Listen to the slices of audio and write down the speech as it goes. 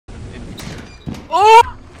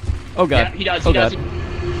Oh! Oh god. Yeah, he does. Oh He does. god.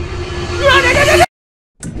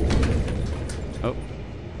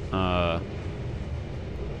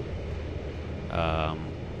 Oh.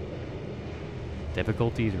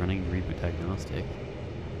 Difficulties running reboot diagnostic.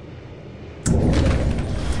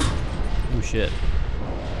 Oh shit.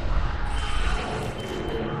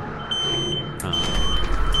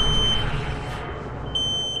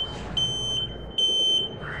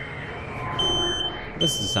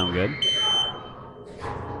 This doesn't sound good.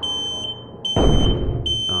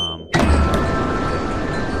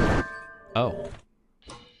 Oh.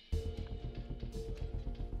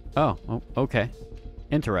 Oh, okay.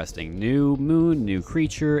 Interesting. New moon, new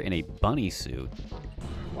creature, in a bunny suit.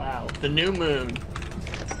 Wow, the new moon.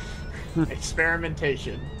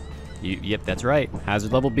 Experimentation. Yep, that's right.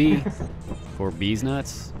 Hazard level B for bees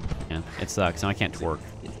nuts. Yeah, it sucks. Now I can't twerk.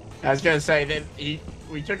 I was gonna say that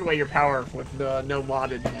we took away your power with the no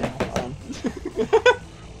modded.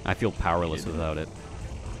 I feel powerless without it.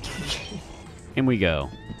 In we go.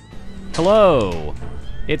 Hello,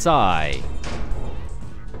 it's I,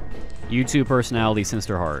 YouTube personality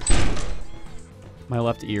SinisterHeart. My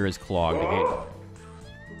left ear is clogged. Again.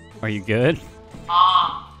 Are you good?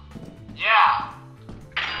 Yeah.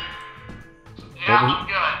 Yeah, I'm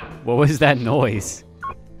good. What was that noise?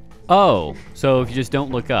 Oh, so if you just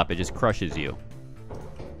don't look up, it just crushes you.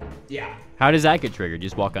 Yeah. How does that get triggered?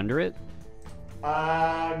 Just walk under it?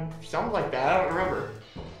 Something like that. I don't remember.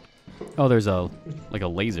 Oh, there's a like a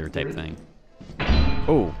laser type thing.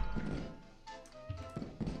 Oh.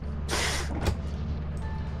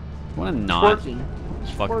 Wanna not Twerking.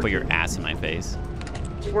 fucking put your ass in my face?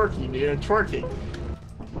 Twerking, dude. Twerking.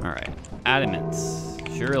 Alright. Adamants.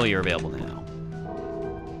 Surely you're available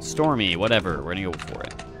now. Stormy, whatever. We're gonna go for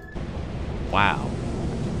it. Wow.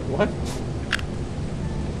 What?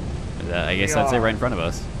 I guess that's it right in front of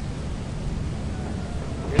us.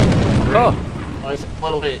 Oh! Oh, it's a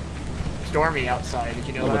little bit stormy outside. Did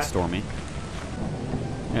you know A little bit that? stormy.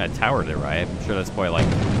 Yeah, a tower there, right? I'm sure that's probably like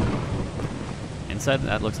inside.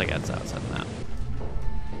 That looks like that's outside now.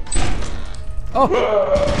 Oh!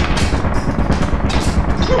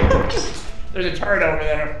 There's a turret over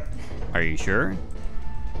there. Are you sure?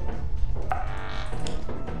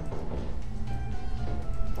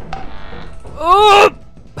 Oh!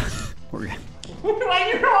 We're good. Why are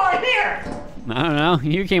you over here? I don't know.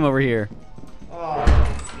 You came over here. Oh,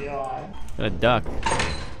 God. Got a duck.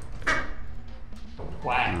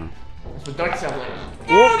 Wow. That's what duck sound like.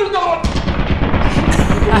 Oh, there's no one!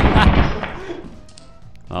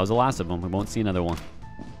 Well, that was the last of them. We won't see another one.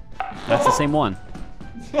 That's the same one.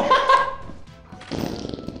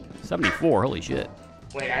 74, holy shit.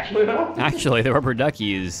 Wait, actually though? Actually, the rubber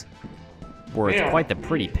ducky is worth Damn. quite the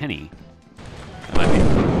pretty penny. That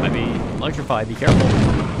might be electrified, be careful.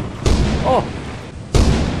 Oh!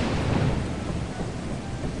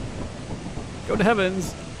 Go to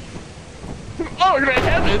heavens! Oh, we're going to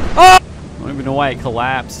heaven! Oh! I don't even know why it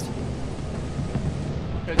collapsed.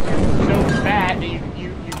 Because you're so fat that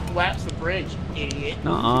you collapsed the bridge, idiot.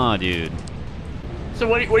 Nuh-uh, dude. So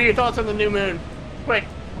what are your thoughts on the new moon? Quick.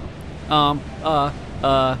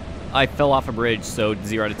 I fell off a bridge, so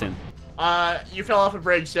 0 out of 10. You fell off a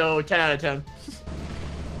bridge, so 10 out of 10.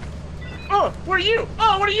 Oh, what are you?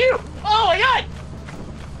 Oh, what are you? Oh my god!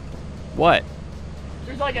 What?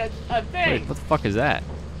 There's like a thing. Wait, what the fuck is that?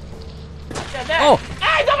 Yeah, that. Oh!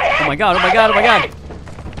 Ah, it's on my head! Oh my god, oh my god, oh my god!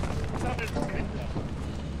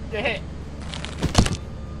 You hit.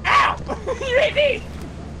 Ow! You hit me!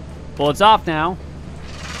 Well, it's off now.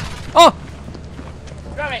 Oh!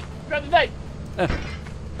 Grab it! Grab the knife!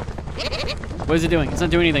 What is it doing? It's not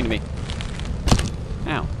doing anything to me.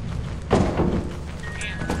 Ow.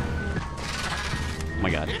 Oh my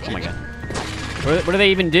god. Oh my god. What do they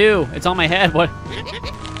even do? It's on my head. What?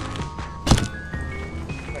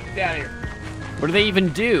 Get out of here. What do they even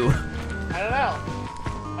do? I don't know.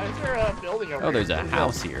 Is there a building over here? Oh, there's a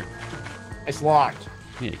house here. It's locked.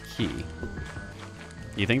 I need a key.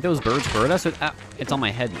 You think those birds hurt us? It's on my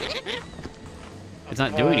head. It's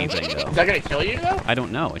not doing anything though. Is that gonna kill you though? I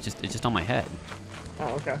don't know. It's just on my head.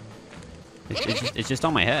 Oh, okay. It's just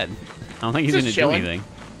on my head. I don't think he's Just gonna chilling. do anything.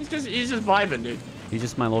 He's just vibing, dude. He's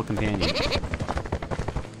just my little companion.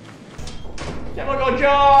 Chemical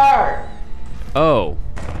jar! Oh.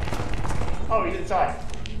 Oh, he's inside.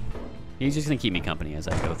 He's just gonna keep me company as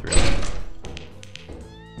I go through.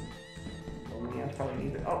 Oh, yeah, probably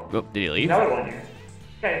need it. Oh, Oh, did he leave? another one here.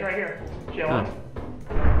 Okay, it's right here. Chilling.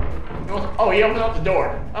 Huh. Oh, he opened up the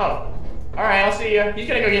door. Oh. Alright, I'll see ya. He's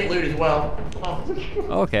gonna go get loot as well. Oh.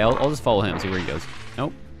 Okay, I'll just follow him, see where he goes.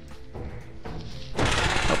 Nope.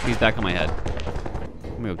 Oh, he's back on my head.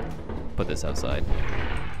 Let me go put this outside.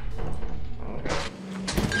 Okay.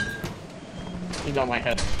 He's on my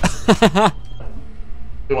head.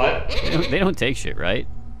 What? They don't take shit, right?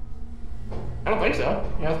 I don't think so.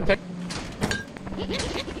 He hasn't taken.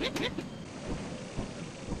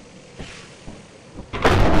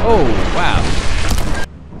 Oh, wow.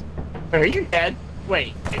 Are you dead?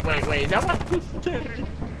 Wait, is that what?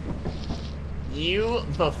 You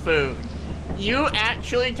buffoon. You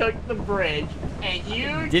actually took the bridge and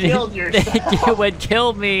you killed yourself. It would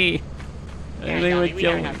kill me. We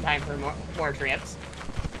don't have time for more trips.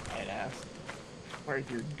 Where's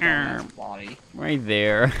your body? Right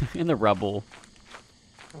there, in the rubble.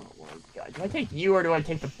 Oh my god. Do I take you or do I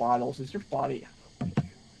take the bottles? Is your body...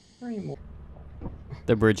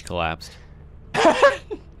 The bridge collapsed.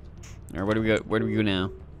 Or where do we go? Where do we go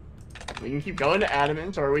now? We can keep going to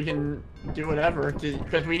Adamant's, or we can do whatever,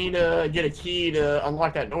 because we need to get a key to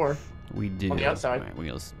unlock that door. We do. On the outside. All right,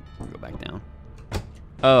 we'll go back down.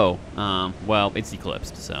 Oh, well, it's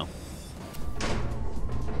eclipsed, so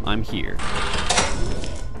I'm here.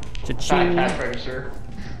 Cha-ching. Cash register.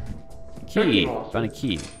 Key. Found a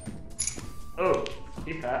key. Oh,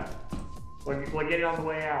 keep that. We'll get it on the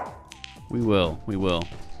way out. We will. We will.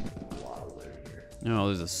 A lot of loot here. Oh,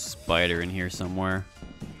 there's a spider in here somewhere.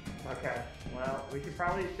 Okay. Well, we should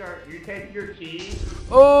probably start. You take your key.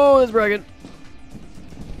 Oh, that's bragging.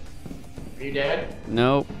 Are you dead?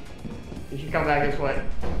 Nope. You should come back this way.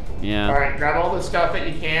 Yeah. All right. Grab all the stuff that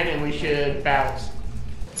you can, and we should bounce.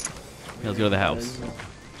 Let's go to the house.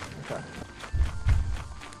 Okay.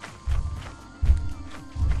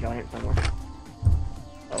 Giant somewhere.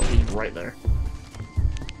 Oh, he's right there.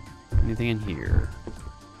 Anything in here?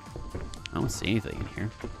 I don't see anything in here.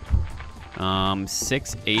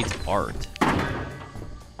 6-8 art.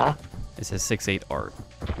 Huh? It says 6-8 art.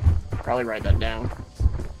 Probably write that down.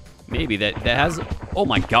 Maybe that has. Oh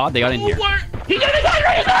my god, they got in here. What? He got a gun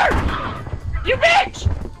right there! You bitch!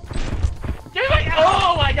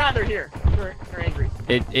 Oh my god, they're here. They're angry.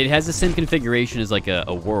 It has the same configuration as like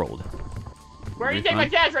a world. Where did you take my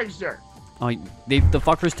cash register? Oh, the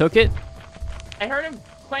fuckers took it? I heard him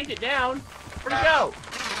clank it down. Where'd he go?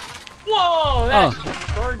 Whoa! That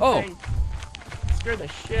bird thing scared the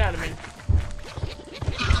shit out of me.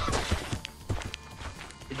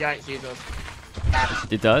 The giant sees us.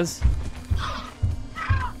 It does?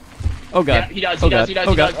 Oh god. Yeah, he does, Oh he does, he does,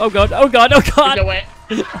 oh he god. does. Oh god. Oh god. Oh god. No way.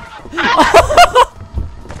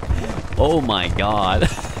 Oh my god.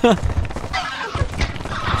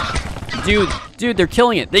 Dude, they're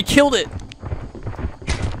killing it. They killed it.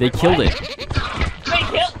 They killed it. They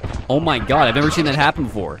killed. Oh my god, I've never seen that happen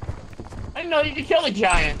before. I didn't know you could kill the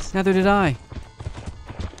giants. Neither did I.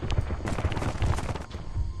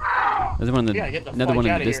 There's one in another one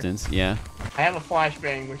in the distance. Yeah. I have a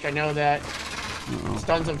flashbang, which I know that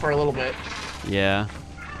stuns them for a little bit. Yeah.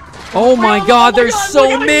 Oh my god, there's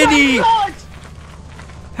so many!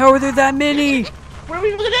 How are there that many? What are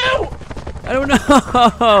we gonna do? I don't know.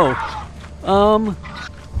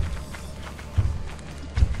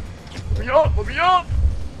 Let me up! Let me up!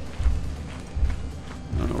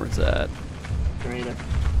 I don't know where it's at. Me either.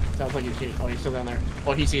 Sounds like he's seen. Oh, he's still down there.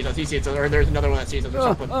 Oh, he sees us. He sees us. Or there's another one that sees us or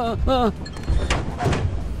something.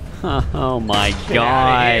 Oh my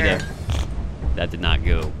god. That did not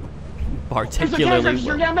go particularly There's a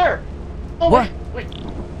well. down there. Oh, what? Wait.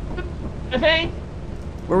 I think.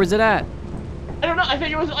 Where was it at? I don't know. I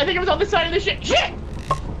think it was on this side of the ship. Shit!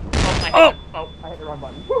 Oh! I hit the wrong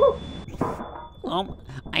button. Oh,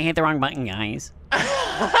 I hit the wrong button, guys.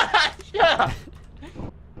 Yeah.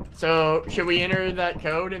 So, should we enter that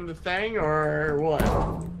code in the thing, or what?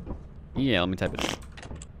 Yeah, let me type it in.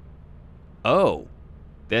 Oh,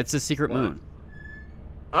 that's a secret moon.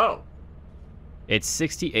 Oh. It's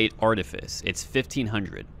 68 artifice. It's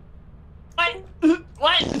 1500. What?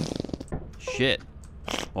 What? Shit.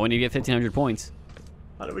 Well, when you get 1500 points.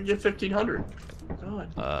 How do we get 1500?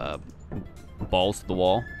 God. Balls to the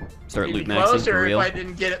wall. Start loot maxing closer for real. If I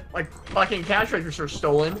didn't get it, like fucking cash register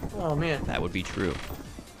stolen. Oh man. That would be true.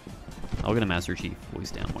 I'll get a Master Chief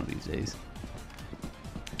voice down one of these days.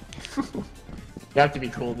 You have to be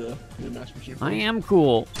cool to do Master Chief voice. I am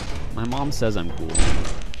cool. My mom says I'm cool.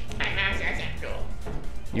 My mom says I'm cool.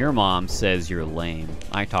 Your mom says you're lame.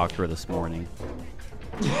 I talked to her this morning.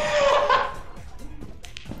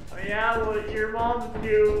 Yeah, well, your mom's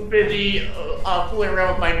too busy fooling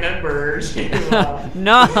around with my members.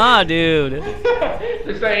 Nah, dude.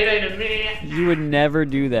 To say anything to me. You would never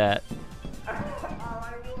do that.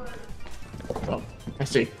 I would. Oh, I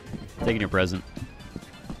see. Taking your present.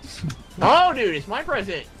 Oh, dude, it's my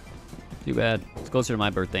present. Too bad. It's closer to my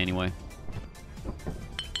birthday anyway.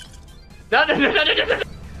 No.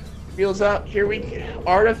 Wheels up. Here we go.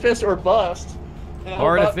 Artifice or bust.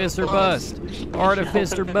 Artifice or bust.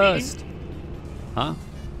 Artifice or bust. Huh?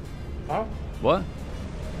 Huh? What?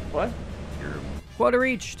 What? Quota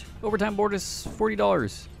reached. Overtime board is $40.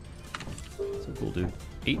 So cool, dude.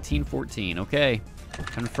 1814. Okay.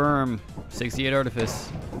 Confirm. 68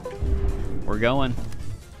 Artifice. We're going.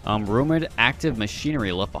 Rumored active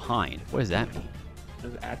machinery left behind. What does that mean?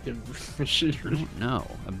 There's active machinery. I don't know.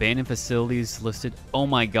 Abandoned facilities listed. Oh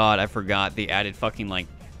my god, I forgot they added fucking like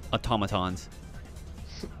automatons.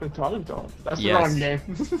 Automatons? That's Yes.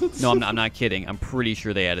 the wrong name. No, I'm not kidding. I'm pretty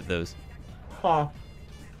sure they added those. Huh.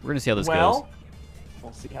 We're gonna see how this goes.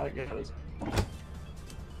 We'll see how it goes.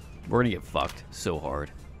 We're gonna get fucked so hard.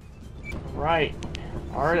 Right.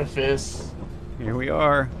 Artifice. Here we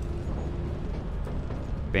are.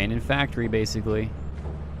 Abandoned factory, basically.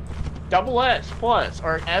 Double S plus,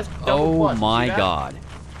 or S double plus. Oh my god.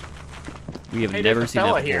 We have Hey, never there's a seen that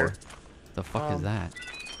fella before. here. The fuck is that?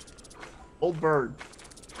 Old bird.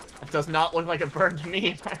 It does not look like a bird to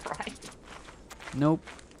me, am I right? Nope.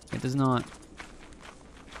 It does not.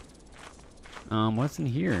 What's in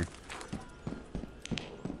here?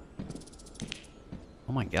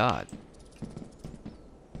 Oh my god.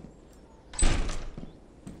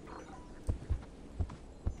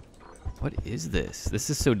 What is this?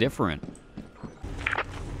 This is so different.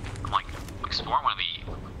 I'm like exploring one of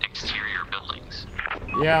the exterior buildings.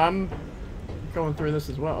 Yeah, I'm going through this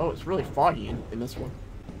as well. Oh, it's really foggy in this one.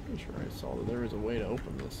 Pretty sure I saw that there was a way to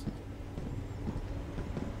open this.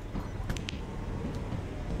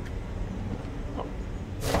 Oh.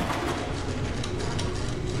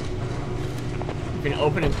 You can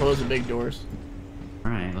open and close the big doors.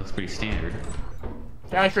 Alright, looks pretty standard.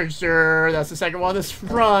 Cash register. That's the second one of this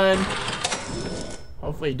run.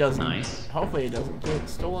 Hopefully it doesn't. Nice. Hopefully it doesn't get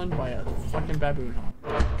stolen by a fucking baboon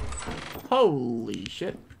hawk. Holy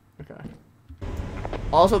shit. Okay.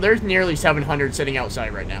 Also, there's nearly 700 sitting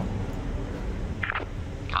outside right now.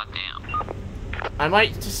 Goddamn. I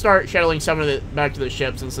might just start shuttling some of it back to the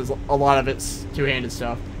ship since there's a lot of it's two-handed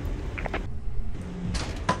stuff.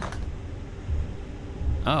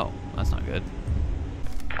 Oh, that's not good.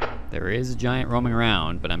 There is a giant roaming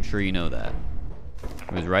around, but I'm sure you know that.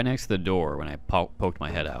 It was right next to the door when I poked my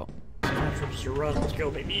head out. Cash register run. Let's go,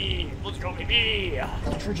 baby. Let's go, baby.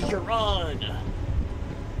 Cash register run.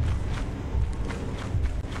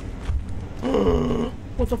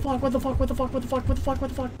 What the fuck? What the fuck? What the fuck? What the fuck? What the fuck? What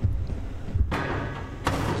the fuck? What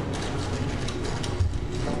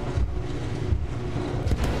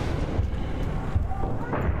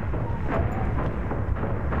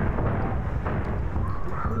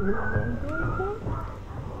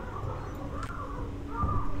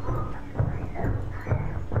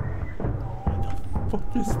the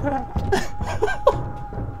fuck is that?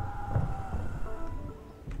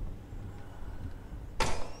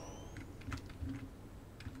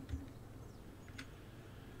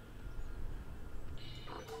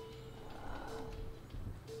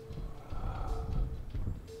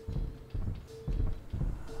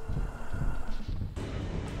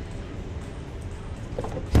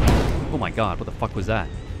 Oh my god, what the fuck was that?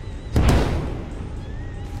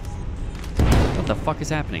 What the fuck is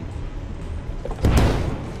happening?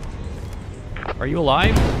 Are you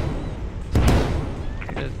alive?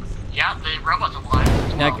 Yeah, the robot's alive.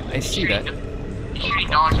 Yeah, I see that. He's shooting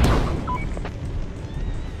dogs or something.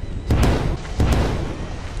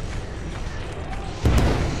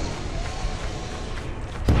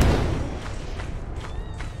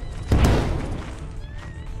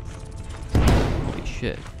 Holy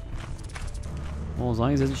shit. Well, as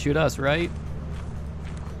long as it doesn't shoot us, right?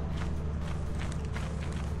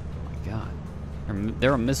 Oh my god.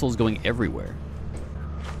 There are missiles going everywhere.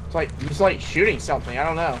 It's like shooting something. I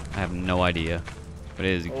don't know. I have no idea. But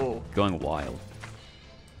it is going wild.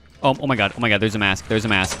 Oh my god. Oh my god. There's a mask. There's a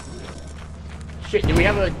mask. Shit, do we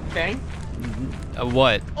have a thing?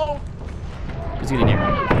 What? Oh! Let's get in here.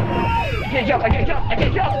 I can't jump! I can't jump! I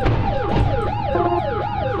can't jump!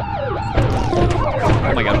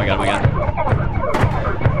 Oh my god. Oh my god. Oh my god.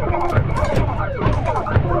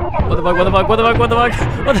 What the fuck? What the fuck? What the fuck? What the fuck?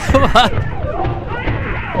 What the fuck?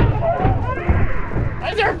 Why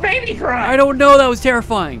is there a baby crying? I don't know. That was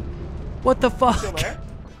terrifying. What the fuck? Still there?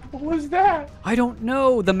 What was that? I don't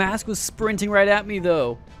know. The mask was sprinting right at me,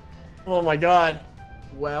 though. Oh my god.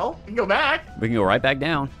 Well, we can go back. We can go right back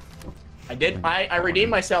down. I did. I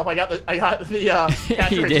redeemed myself. I got the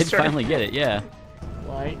cash You did register. finally get it, yeah.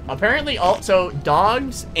 Right. Apparently, also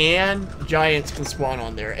dogs and giants can spawn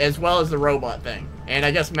on there, as well as the robot thing, and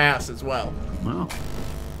I guess mass as well. Wow.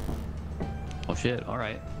 Oh shit. All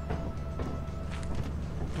right.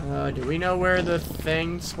 Do we know where the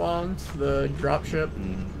thing spawns? The dropship?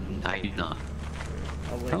 I do not.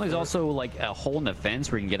 Wait Apparently there's for it. also like a hole in the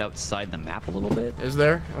fence where you can get outside the map a little bit. Is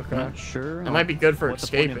there? Okay. I'm not sure. That might be good for What the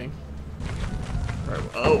point of- escaping. Right,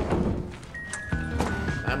 oh.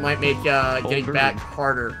 That might make getting bird. back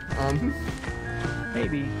harder.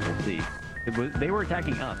 Maybe. We'll see. They were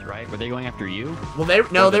attacking us, right? Were they going after you? Well, they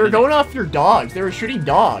were going after dogs. They were shooting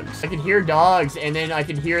dogs. I could hear dogs, and then I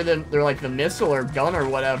could hear them. They're like the missile or gun or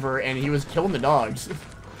whatever, and he was killing the dogs.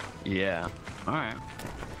 Yeah. All right.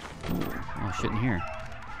 Oh, shit in here.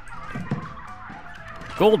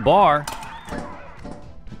 Gold bar.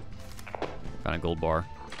 Found a gold bar.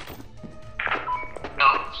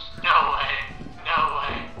 No way. No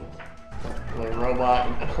way. The robot.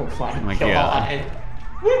 Oh my God.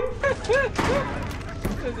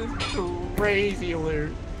 This is crazy,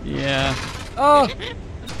 loot. Yeah. Oh!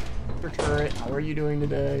 Turret, how are you doing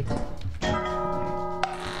today? Oh,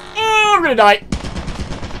 I'm gonna die.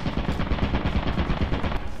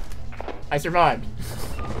 I survived.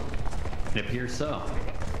 It appears so.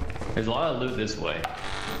 There's a lot of loot this way.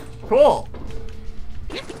 Cool.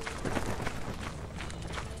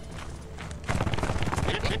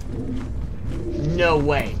 No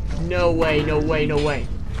way. No way, no way, no way.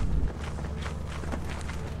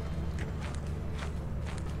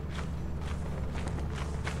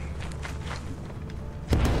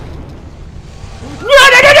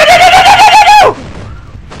 No!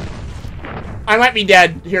 I might be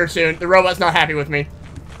dead here soon. The robot's not happy with me.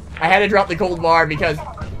 I had to drop the gold bar because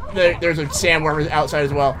there's a sandworm outside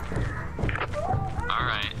as well.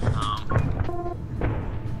 Alright,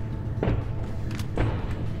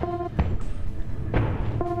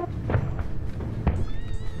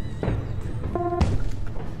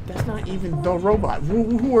 That's not even the robot.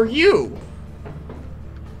 Who are you?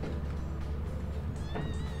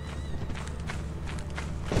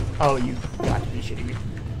 Oh, you got to be shitting me.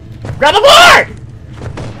 Grab the bar!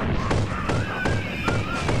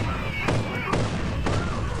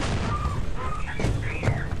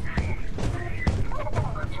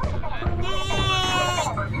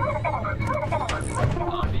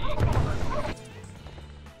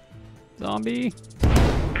 Zombie.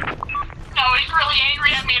 No, he's really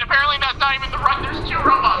angry at me, and apparently that's not even the run. There's two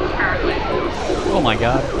robots, apparently. Oh my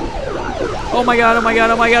god. Oh my god, oh my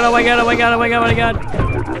god, oh my god, oh my god, oh my god, oh my god, oh my god.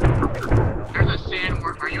 There's a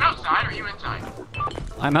sandworm. Are you outside or are you inside?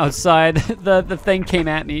 I'm outside. The thing came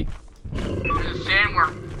at me. There's a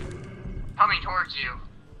sandworm coming towards you.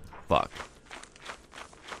 Fuck.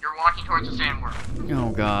 You're walking towards the sandworm.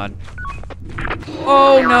 Oh god.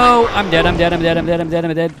 Oh no! I'm dead, I'm dead, I'm dead, I'm dead, I'm dead,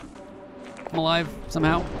 I'm dead. I'm alive,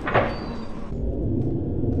 somehow.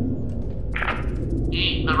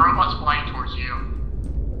 The robot's flying towards you.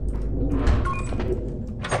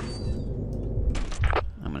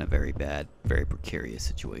 I'm in a very bad, very precarious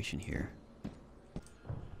situation here.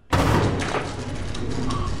 I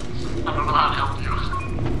don't know how to help you.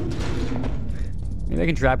 Maybe I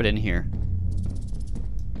can trap it in here.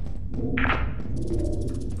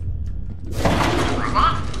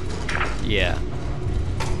 Robot? Yeah.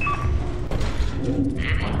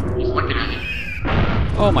 Maybe. He's looking at you.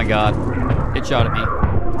 Oh my god. It shot at me.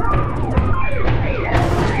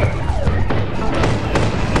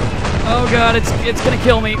 Oh god, it's gonna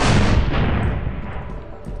kill me.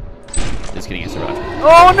 Just kidding, I survived.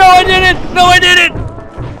 Oh no, I did it! No, I did it!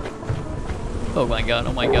 Oh my god,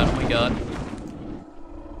 oh my god, oh my god.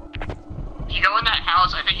 If you go in that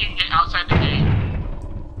house, I think you can get outside the gate.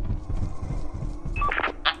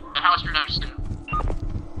 The house you're next to.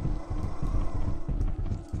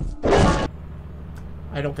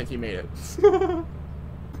 I don't think he made it.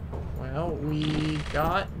 Well, we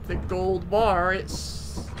got the gold bar.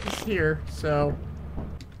 It's here, so.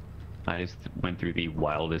 I just went through the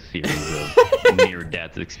wildest series of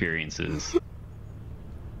near-death experiences.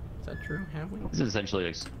 Is that true? Have we? This is essentially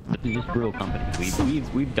like just Brutal Company.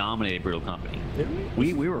 We've dominated Brutal Company. Did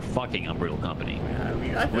we? We were fucking up Brutal Company. Yeah, We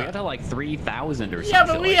got to like 3,000 or something. yeah,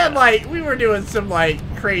 but we had that. like we were doing some like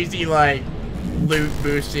crazy like loot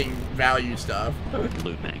boosting value stuff.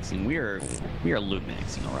 Loot maxing. We are loot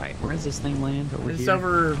maxing. All right. Where does this thing land? Over It's here.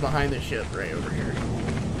 over behind the ship, right over here.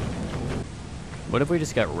 What if we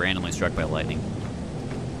just got randomly struck by lightning?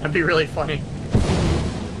 That'd be really funny.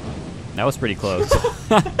 That was pretty close.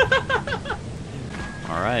 All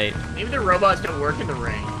right. Maybe the robots don't work in the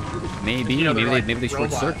rain. Maybe. You know, they're like maybe they short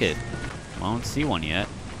robots. circuit. I don't see one yet.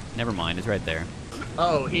 Never mind. It's right there.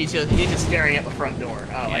 Oh, he's just staring at the front door.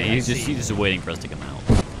 Oh, Yeah, I he's see. just waiting for us to come out.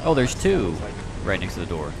 Oh, there's two right next to the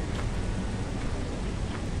door.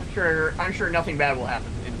 I'm sure nothing bad will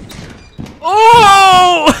happen.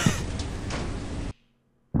 Oh!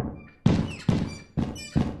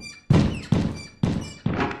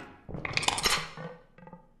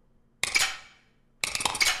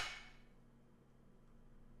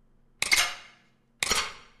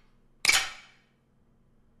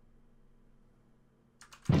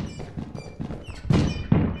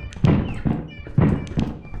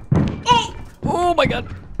 my god.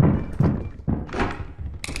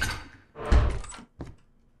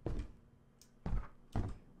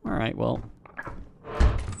 All right, well,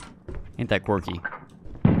 ain't that quirky?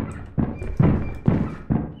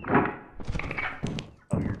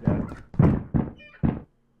 Oh, you're dead.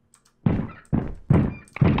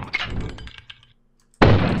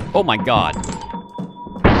 Oh my god.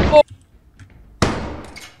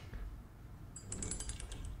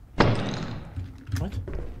 What?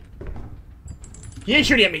 He ain't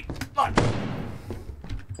shooting at me. Fuck.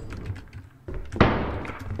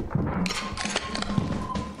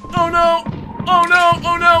 Oh no! Oh no!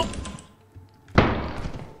 Oh no!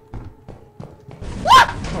 What?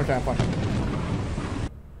 Okay, I'm fine.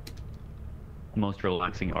 Most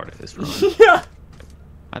relaxing Artifice run. Yeah.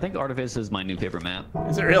 I think Artifice is my new favorite map.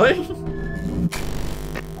 Is it really?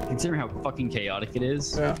 Considering how fucking chaotic it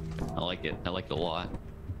is, Yeah. I like it. I like it a lot.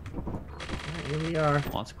 Alright, here we are.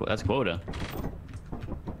 Well, that's quota.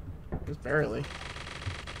 Just barely.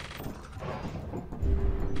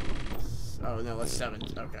 Oh no, that's 7.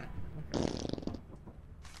 Okay.